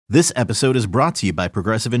This episode is brought to you by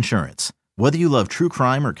Progressive Insurance. Whether you love true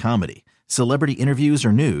crime or comedy, celebrity interviews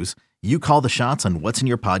or news, you call the shots on what's in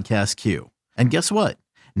your podcast queue. And guess what?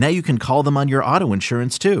 Now you can call them on your auto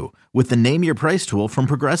insurance too with the Name Your Price tool from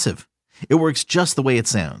Progressive. It works just the way it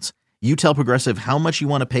sounds. You tell Progressive how much you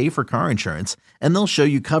want to pay for car insurance, and they'll show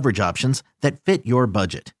you coverage options that fit your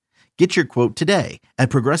budget. Get your quote today at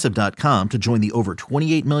Progressive.com to join the over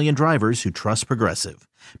 28 million drivers who trust Progressive.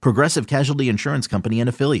 Progressive Casualty Insurance Company and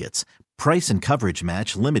Affiliates. Price and coverage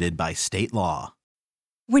match limited by state law.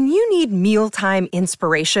 When you need mealtime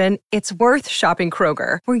inspiration, it's worth shopping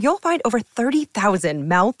Kroger, where you'll find over 30,000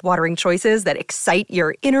 mouth-watering choices that excite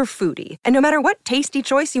your inner foodie. And no matter what tasty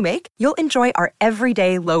choice you make, you'll enjoy our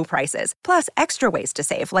everyday low prices, plus extra ways to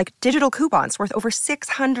save, like digital coupons worth over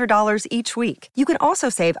 $600 each week. You can also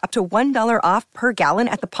save up to $1 off per gallon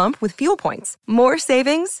at the pump with fuel points. More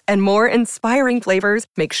savings and more inspiring flavors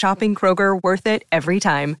make shopping Kroger worth it every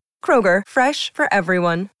time. Kroger, fresh for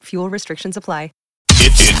everyone. Fuel restrictions apply.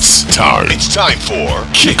 It's time. It's time for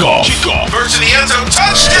kickoff. Burst in the end zone.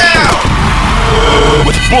 Touchdown!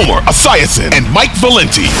 With Boomer Esiason and Mike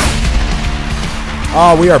Valenti.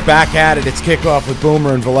 Oh, we are back at it. It's kickoff with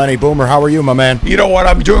Boomer and Valenti. Boomer, how are you, my man? You know what?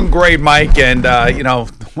 I'm doing great, Mike. And,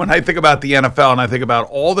 when I think about the NFL and I think about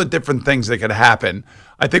all the different things that could happen,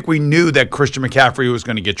 I think we knew that Christian McCaffrey was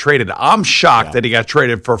going to get traded. I'm shocked that he got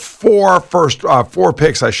traded for four draft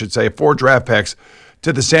picks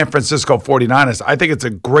to the San Francisco 49ers. I think it's a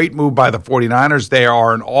great move by the 49ers. They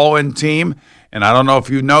are an all-in team, and I don't know if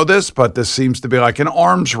you know this, but this seems to be like an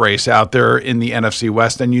arms race out there in the NFC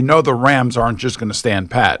West, and you know the Rams aren't just going to stand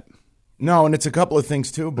pat. No, and it's a couple of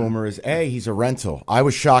things too, Boomer. He's a rental. I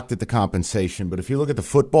was shocked at the compensation, but if you look at the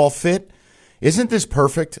football fit, isn't this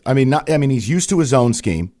perfect? I mean, he's used to his own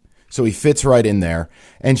scheme, so he fits right in there.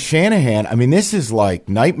 And Shanahan, this is like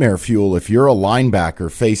nightmare fuel if you're a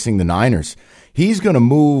linebacker facing the Niners. He's going to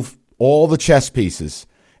move all the chess pieces,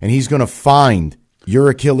 and he's going to find your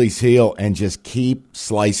Achilles heel and just keep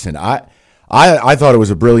slicing. I thought it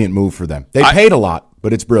was a brilliant move for them. They paid a lot,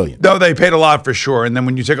 but it's brilliant. No, they paid a lot for sure. And then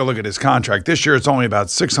when you take a look at his contract, this year it's only about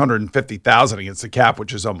 $650,000 against the cap,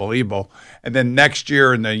 which is unbelievable. And then next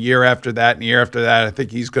year and the year after that and the year after that, I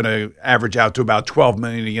think he's going to average out to about $12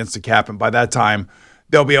 million against the cap. And by that time,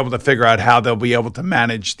 they'll be able to figure out how they'll be able to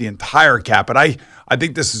manage the entire cap. But I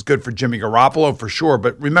think this is good for Jimmy Garoppolo for sure.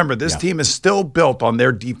 But remember, this team is still built on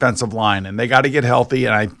their defensive line, and they got to get healthy.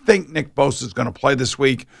 And I think Nick Bosa is going to play this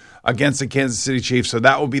week against the Kansas City Chiefs. So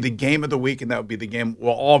that will be the game of the week, and that will be the game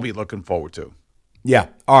we'll all be looking forward to. Yeah.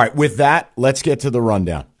 All right. With that, let's get to the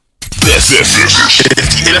rundown. This is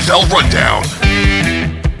the NFL Rundown.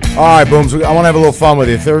 All right, Booms, I want to have a little fun with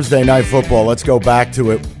you. Thursday Night Football, let's go back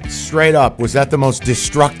to it. Straight up, was that the most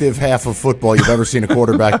destructive half of football you've ever seen a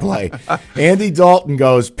quarterback play? Andy Dalton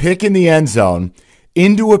goes pick in the end zone,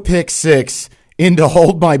 into a pick six, into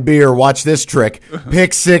hold my beer, watch this trick,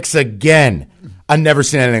 pick six again. I've never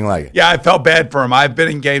seen anything like it. Yeah, I felt bad for him. I've been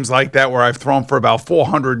in games like that where I've thrown for about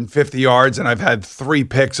 450 yards and I've had 3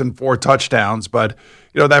 picks and 4 touchdowns. But,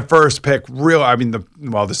 that first pick,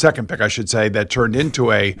 the second pick, I should say, that turned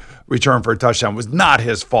into a return for a touchdown was not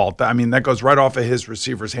his fault. That goes right off of his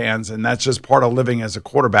receiver's hands, and that's just part of living as a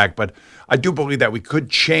quarterback. But I do believe that we could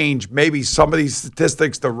change maybe some of these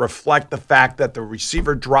statistics to reflect the fact that the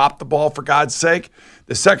receiver dropped the ball, for God's sake.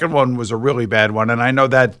 The second one was a really bad one, and I know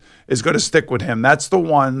that is going to stick with him. That's the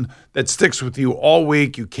one that sticks with you all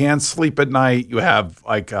week. You can't sleep at night. You have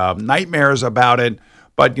nightmares about it.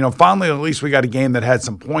 But, finally, at least we got a game that had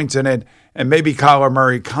some points in it, and maybe Kyler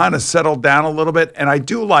Murray kind of settled down a little bit. And I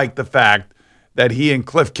do like the fact that he and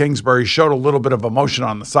Cliff Kingsbury showed a little bit of emotion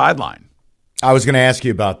on the sideline. I was going to ask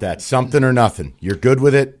you about that. Something or nothing. You're good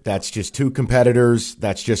with it. That's just 2 competitors.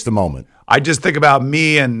 That's just a moment. I just think about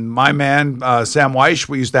me and my man, Sam Weish.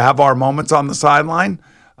 We used to have our moments on the sideline.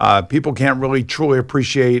 People can't really truly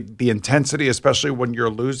appreciate the intensity, especially when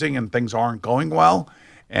you're losing and things aren't going well.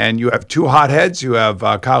 And you have 2 hotheads. You have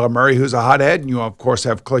Kyler Murray, who's a hothead, and you, of course,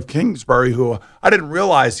 have Cliff Kingsbury, who I didn't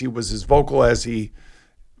realize he was as vocal as the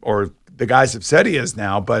guys have said he is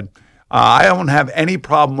now. But I don't have any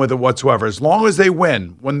problem with it whatsoever. As long as they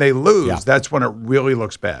win. When they lose, that's when it really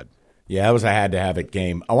looks bad. Yeah, that was a had-to-have-it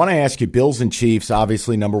game. I want to ask you, Bills and Chiefs,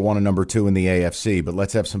 obviously number 1 and number 2 in the AFC, but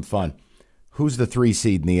let's have some fun. Who's the 3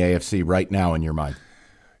 seed in the AFC right now in your mind?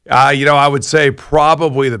 I would say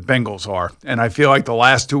probably the Bengals are. And I feel like the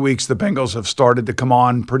last 2 weeks, the Bengals have started to come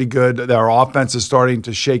on pretty good. Their offense is starting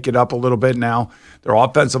to shake it up a little bit now. Their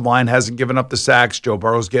offensive line hasn't given up the sacks. Joe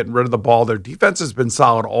Burrow's getting rid of the ball. Their defense has been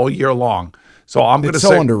solid all year long. So I'm going to say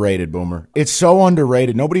it's so underrated, Boomer. It's so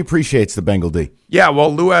underrated. Nobody appreciates the Bengal D. Yeah, well,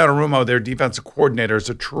 Lou Anarumo, their defensive coordinator, is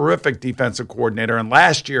a terrific defensive coordinator. And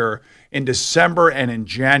last year in December and in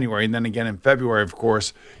January, and then again in February, of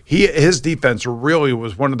course, his defense really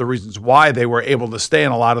was one of the reasons why they were able to stay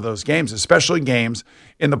in a lot of those games, especially games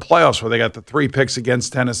in the playoffs where they got the 3 picks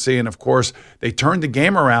against Tennessee. And, of course, they turned the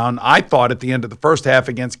game around, I thought, at the end of the first half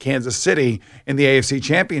against Kansas City in the AFC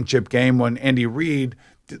Championship game when Andy Reid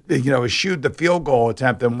eschewed the field goal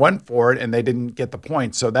attempt and went for it, and they didn't get the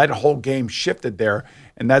point. So that whole game shifted there,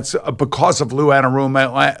 and that's because of Lou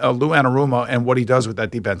Anarumo and what he does with that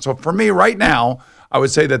defense. So for me right now, I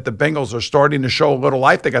would say that the Bengals are starting to show a little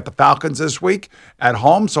life. They got the Falcons this week at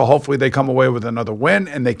home, so hopefully they come away with another win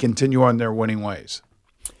and they continue on their winning ways.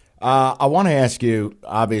 I want to ask you,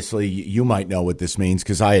 obviously, you might know what this means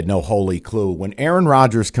because I had no holy clue. When Aaron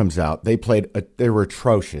Rodgers comes out, they were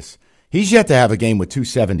atrocious. He's yet to have a game with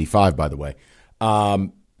 275, by the way.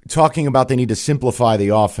 Talking about they need to simplify the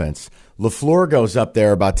offense. LaFleur goes up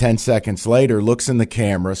there about 10 seconds later, looks in the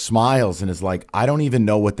camera, smiles, and is like, I don't even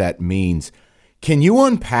know what that means. Can you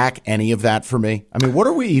unpack any of that for me? I mean, what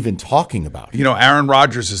are we even talking about? Aaron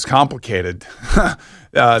Rodgers is complicated.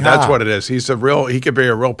 That's what it is. He could be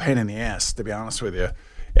a real pain in the ass, to be honest with you.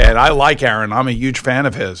 And I like Aaron. I'm a huge fan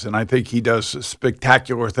of his, and I think he does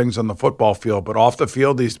spectacular things on the football field. But off the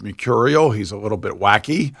field, he's mercurial. He's a little bit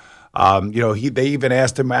wacky. They even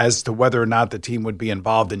asked him as to whether or not the team would be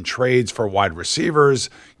involved in trades for wide receivers.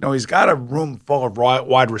 He's got a room full of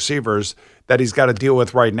wide receivers that he's got to deal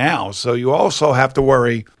with right now. So you also have to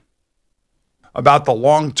worry about the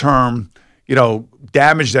long-term,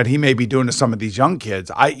 damage that he may be doing to some of these young kids.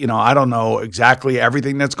 I don't know exactly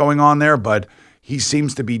everything that's going on there, but he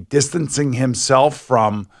seems to be distancing himself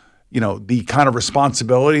from, the kind of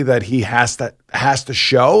responsibility that he has to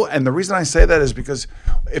show. And the reason I say that is because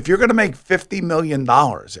if you're going to make $50 million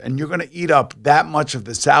and you're going to eat up that much of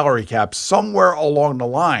the salary cap somewhere along the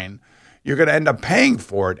line, you're going to end up paying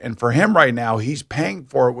for it. And for him right now, he's paying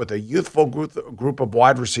for it with a youthful group of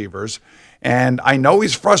wide receivers. And I know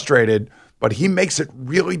he's frustrated, but he makes it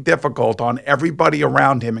really difficult on everybody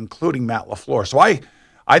around him, including Matt LaFleur. So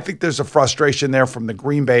I think there's a frustration there from the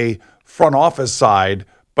Green Bay front office side,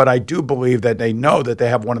 but I do believe that they know that they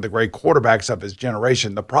have one of the great quarterbacks of his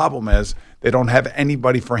generation. The problem is they don't have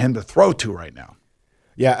anybody for him to throw to right now.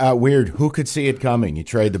 Yeah, weird. Who could see it coming? You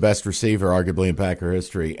trade the best receiver, arguably in Packer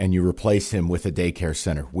history, and you replace him with a daycare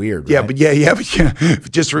center. Weird, right?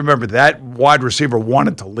 But just remember that wide receiver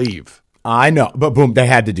wanted to leave. I know, but boom, they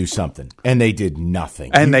had to do something, and they did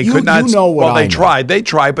nothing. And they could not. They tried. They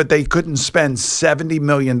tried, but they couldn't spend $70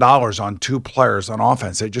 million on 2 players on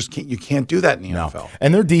offense. They just can't. You can't do that in the NFL.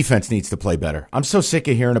 And their defense needs to play better. I'm so sick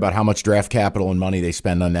of hearing about how much draft capital and money they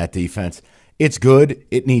spend on that defense. It's good.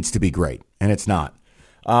 It needs to be great, and it's not.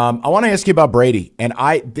 I want to ask you about Brady, and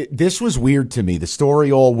this was weird to me. The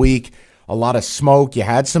story all week, a lot of smoke. You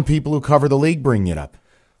had some people who cover the league bring it up.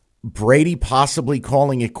 Brady possibly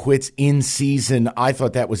calling it quits in season. I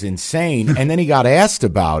thought that was insane. And then he got asked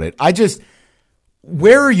about it.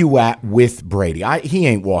 Where are you at with Brady? He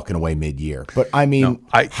ain't walking away mid-year. But,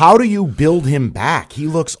 how do you build him back? He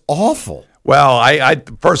looks awful. Well,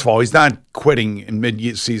 first of all, he's not quitting in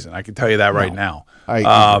mid-season. I can tell you that right now.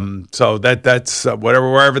 So that's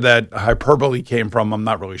wherever that hyperbole came from, I'm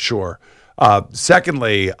not really sure.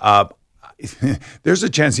 Secondly, there's a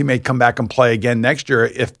chance he may come back and play again next year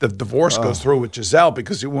if the divorce goes through with Giselle,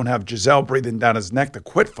 because he won't have Giselle breathing down his neck to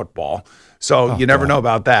quit football. So you never know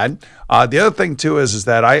about that. The other thing, too, is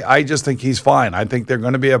that I just think he's fine. I think they're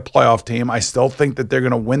going to be a playoff team. I still think that they're going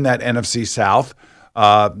to win that NFC South.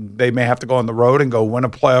 They may have to go on the road and go win a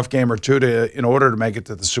playoff game or two in order to make it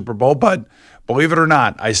to the Super Bowl. But believe it or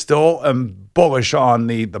not, I still am bullish on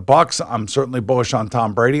the Bucs. I'm certainly bullish on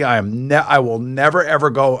Tom Brady. I will never ever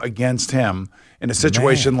go against him in a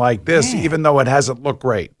situation like this, even though it hasn't looked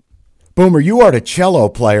great. Boomer, you are the cello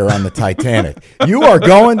player on the Titanic. You are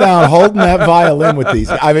going down holding that violin with these.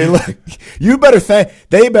 Look,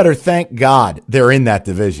 they better thank God they're in that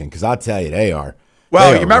division, because I'll tell you, they are.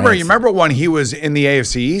 Well, you remember when he was in the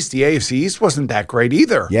AFC East? The AFC East wasn't that great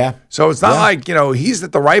either. Yeah. So it's not like, he's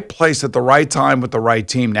at the right place at the right time with the right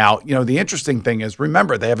team. Now, the interesting thing is,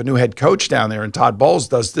 remember, they have a new head coach down there, and Todd Bowles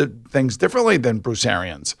does things differently than Bruce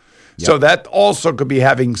Arians. Yep. So that also could be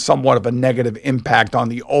having somewhat of a negative impact on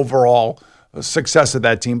the overall success of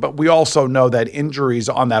that team. But we also know that injuries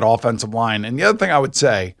on that offensive line. And the other thing I would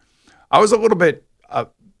say, I was a little bit, I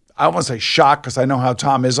don't want to say shocked, because I know how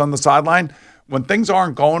Tom is on the sideline. When things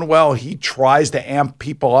aren't going well, he tries to amp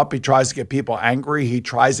people up. He tries to get people angry. He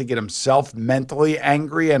tries to get himself mentally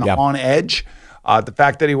angry and on edge. The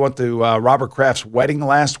fact that he went to Robert Kraft's wedding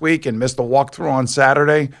last week and missed the walkthrough on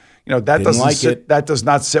Saturday, that does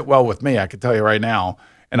not sit well with me, I can tell you right now.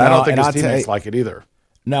 And I don't think his teammates like it either.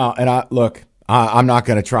 No, and I'm not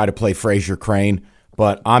going to try to play Fraser Crane,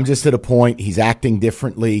 but I'm just at a point. He's acting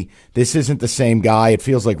differently. This isn't the same guy. It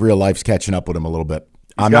feels like real life's catching up with him a little bit.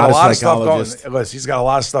 I'm not a psychologist. He's got a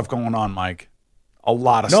lot of stuff going on, Mike. A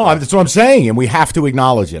lot of stuff. No, that's what I'm saying, and we have to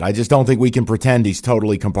acknowledge it. I just don't think we can pretend he's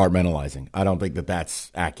totally compartmentalizing. I don't think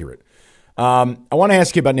that's accurate. I want to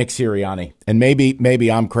ask you about Nick Sirianni, and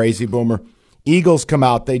maybe I'm crazy, Boomer. Eagles come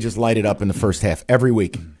out, they just light it up in the first half every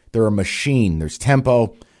week. They're a machine. There's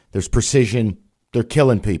tempo. There's precision. They're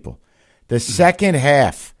killing people. The second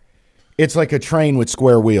half, it's like a train with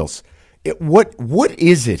square wheels. What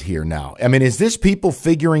is it here now? I mean, is this people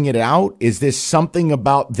figuring it out? Is this something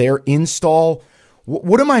about their install?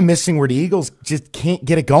 What am I missing where the Eagles just can't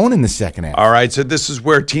get it going in the second half? All right, so this is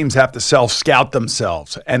where teams have to self-scout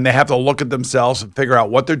themselves, and they have to look at themselves and figure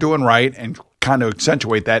out what they're doing right and kind of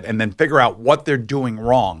accentuate that, and then figure out what they're doing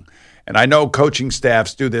wrong. And I know coaching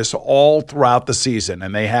staffs do this all throughout the season,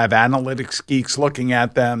 and they have analytics geeks looking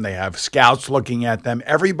at them. They have scouts looking at them.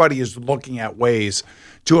 Everybody is looking at ways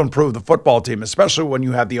to improve the football team, especially when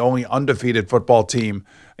you have the only undefeated football team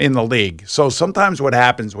in the league. So sometimes what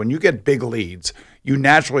happens when you get big leads, you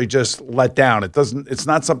naturally just let down. It's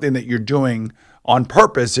not something that you're doing on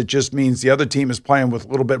purpose. It just means the other team is playing with a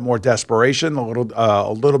little bit more desperation, a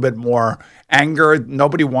little bit more anger.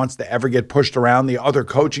 Nobody wants to ever get pushed around. The other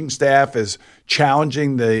coaching staff is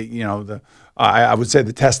challenging I would say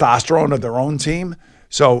the testosterone of their own team.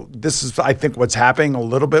 So this is, I think, what's happening a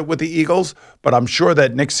little bit with the Eagles, but I'm sure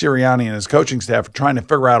that Nick Sirianni and his coaching staff are trying to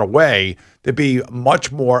figure out a way to be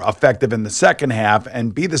much more effective in the second half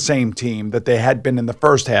and be the same team that they had been in the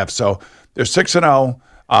first half. So they're 6-0.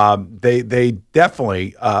 They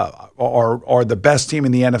definitely are the best team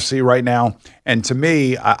in the NFC right now. And to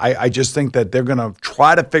me, I just think that they're going to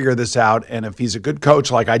try to figure this out. And if he's a good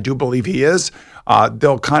coach, like I do believe he is,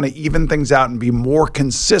 they'll kind of even things out and be more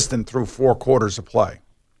consistent through 4 quarters of play.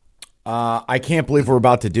 I can't believe we're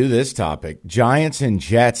about to do this topic. Giants and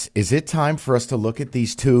Jets, is it time for us to look at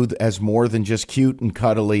these two as more than just cute and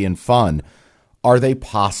cuddly and fun? Are they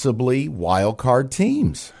possibly wild card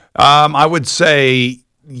teams? I would say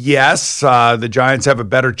yes. The Giants have a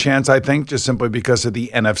better chance, I think, just simply because of the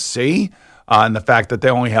NFC and the fact that they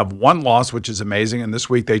only have 1 loss, which is amazing. And this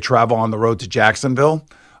week they travel on the road to Jacksonville.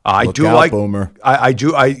 Boomer. I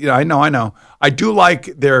know. I do like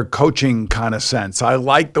their coaching kind of sense. I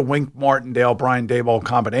like the Wink Martindale, Brian Daboll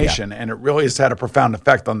combination, and it really has had a profound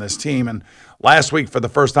effect on this team. And last week, for the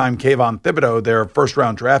first time, Kayvon Thibodeau, their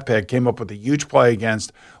first-round draft pick, came up with a huge play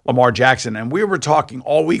against Lamar Jackson. And we were talking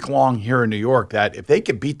all week long here in New York that if they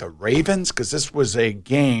could beat the Ravens, because this was a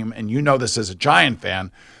game, and you know this as a Giant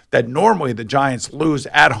fan, that normally the Giants lose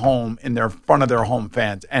at home in front of their home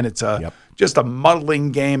fans. And it's just a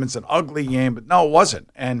muddling game. It's an ugly game, but no, it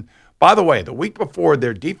wasn't. And by the way, the week before,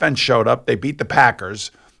 their defense showed up. They beat the Packers,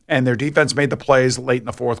 and their defense made the plays late in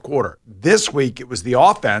the fourth quarter. This week, it was the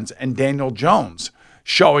offense and Daniel Jones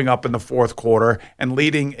showing up in the fourth quarter and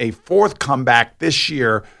leading a 4th comeback this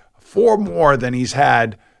year, 4 more than he's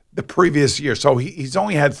had the previous year. So he's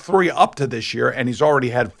only had 3 up to this year, and he's already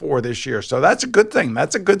had 4 this year. So that's a good thing.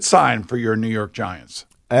 That's a good sign for your New York Giants.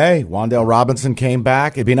 Hey, Wan'Dale Robinson came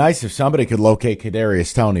back. It'd be nice if somebody could locate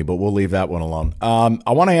Kadarius Toney, but we'll leave that one alone.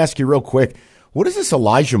 I want to ask you real quick, what is this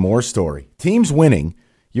Elijah Moore story? Team's winning.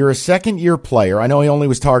 You're a second-year player. I know he only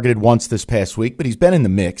was targeted once this past week, but he's been in the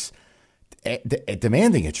mix.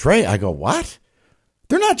 Demanding a trade. I go, what?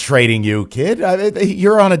 They're not trading you, kid.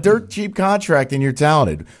 You're on a dirt cheap contract and you're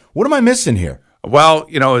talented. What am I missing here? Well,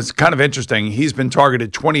 it's kind of interesting. He's been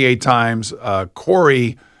targeted 28 times.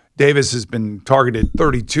 Corey Davis has been targeted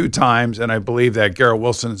 32 times, and I believe that Garrett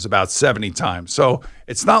Wilson is about 70 times. So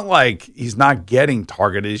it's not like he's not getting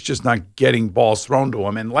targeted. He's just not getting balls thrown to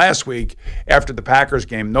him. And last week, after the Packers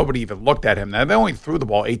game, nobody even looked at him. Now, they only threw the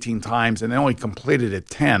ball 18 times, and they only completed it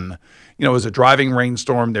 10. It was a driving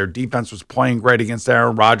rainstorm. Their defense was playing great against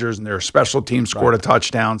Aaron Rodgers, and their special team scored a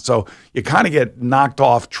touchdown. So you kind of get knocked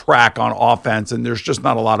off track on offense, and there's just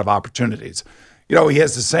not a lot of opportunities. He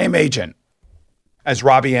has the same agent as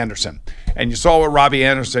Robbie Anderson. And you saw what Robbie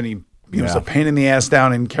Anderson, he was a pain in the ass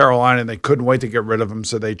down in Carolina, and they couldn't wait to get rid of him,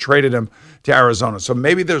 so they traded him to Arizona. So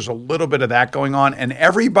maybe there's a little bit of that going on, and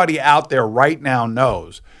everybody out there right now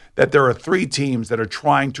knows that there are 3 teams that are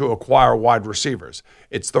trying to acquire wide receivers.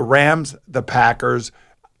 It's the Rams, the Packers,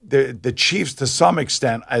 the Chiefs to some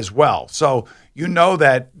extent as well. So you know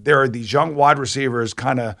that there are these young wide receivers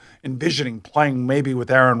kind of envisioning playing maybe with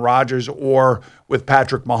Aaron Rodgers or with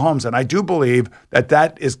Patrick Mahomes. And I do believe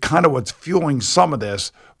that is kind of what's fueling some of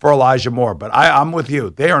this for Elijah Moore. But I'm with you.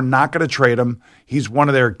 They are not going to trade him. He's one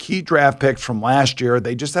of their key draft picks from last year.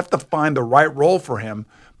 They just have to find the right role for him.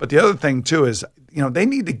 But the other thing, too, is, they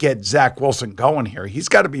need to get Zach Wilson going here. He's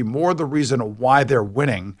got to be more the reason of why they're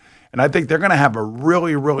winning. And I think they're going to have a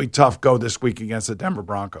really, really tough go this week against the Denver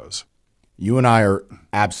Broncos. You and I are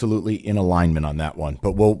absolutely in alignment on that one,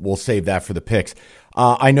 but we'll save that for the picks.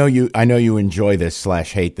 I know you enjoy this /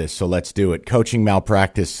 hate this, so let's do it. Coaching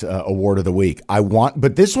malpractice award of the week.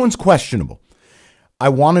 But this one's questionable. I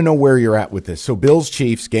want to know where you're at with this. So Bills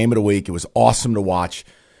Chiefs game of the week. It was awesome to watch.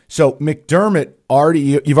 So McDermott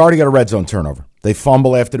you've already got a red zone turnover. They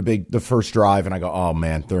fumble after the first drive, and I go, oh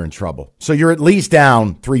man, they're in trouble. So you're at least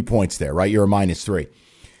down 3 points there, right? You're a -3.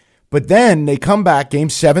 But then they come back, game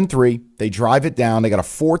 7-3. They drive it down. They got a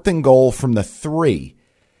 4th and goal from the 3.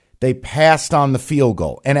 They passed on the field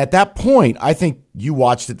goal. And at that point, I think you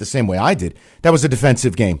watched it the same way I did. That was a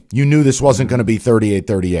defensive game. You knew this wasn't going to be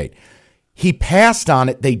 38-38. He passed on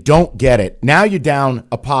it. They don't get it. Now you're down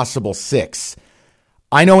a possible 6.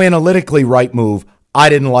 I know analytically right move. I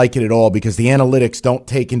didn't like it at all because the analytics don't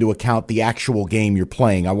take into account the actual game you're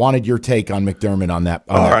playing. I wanted your take on McDermott on that.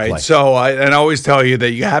 All right. Play. So I always tell you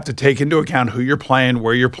that you have to take into account who you're playing,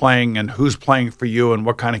 where you're playing, and who's playing for you, and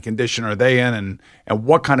what kind of condition are they in, and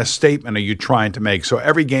what kind of statement are you trying to make. So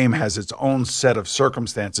every game has its own set of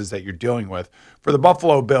circumstances that you're dealing with. For the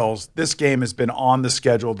Buffalo Bills, this game has been on the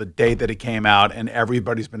schedule the day that it came out, and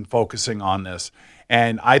everybody's been focusing on this.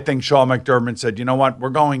 And I think Sean McDermott said, you know what,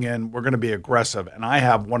 we're going in, we're going to be aggressive. And I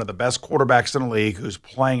have one of the best quarterbacks in the league who's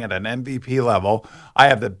playing at an MVP level. I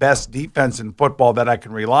have the best defense in football that I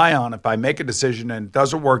can rely on. If I make a decision and it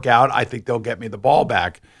doesn't work out, I think they'll get me the ball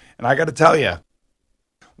back. And I got to tell you,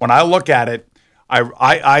 when I look at it,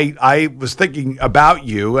 I was thinking about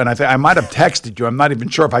you, and I might have texted you. I'm not even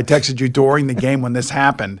sure if I texted you during the game when this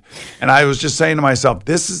happened. And I was just saying to myself,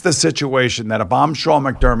 this is the situation that if I'm Sean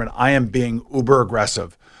McDermott, I am being uber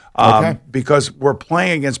aggressive. Because we're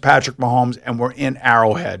playing against Patrick Mahomes and we're in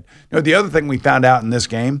Arrowhead. The other thing we found out in this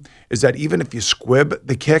game is that even if you squib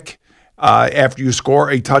the kick after you score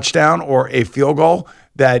a touchdown or a field goal,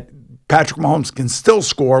 that Patrick Mahomes can still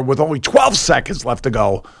score with only 12 seconds left to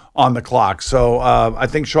go on the clock. So I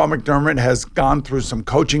think Sean McDermott has gone through some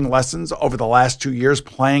coaching lessons over the last 2 years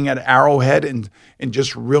playing at Arrowhead in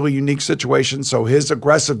just really unique situations. So his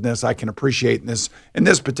aggressiveness I can appreciate in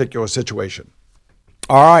this particular situation.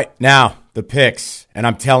 All right, now the picks. And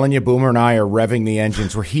I'm telling you, Boomer and I are revving the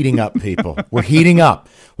engines. We're heating up, people. We're heating up.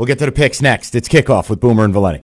 We'll get to the picks next. It's Kickoff with Boomer and Valenti.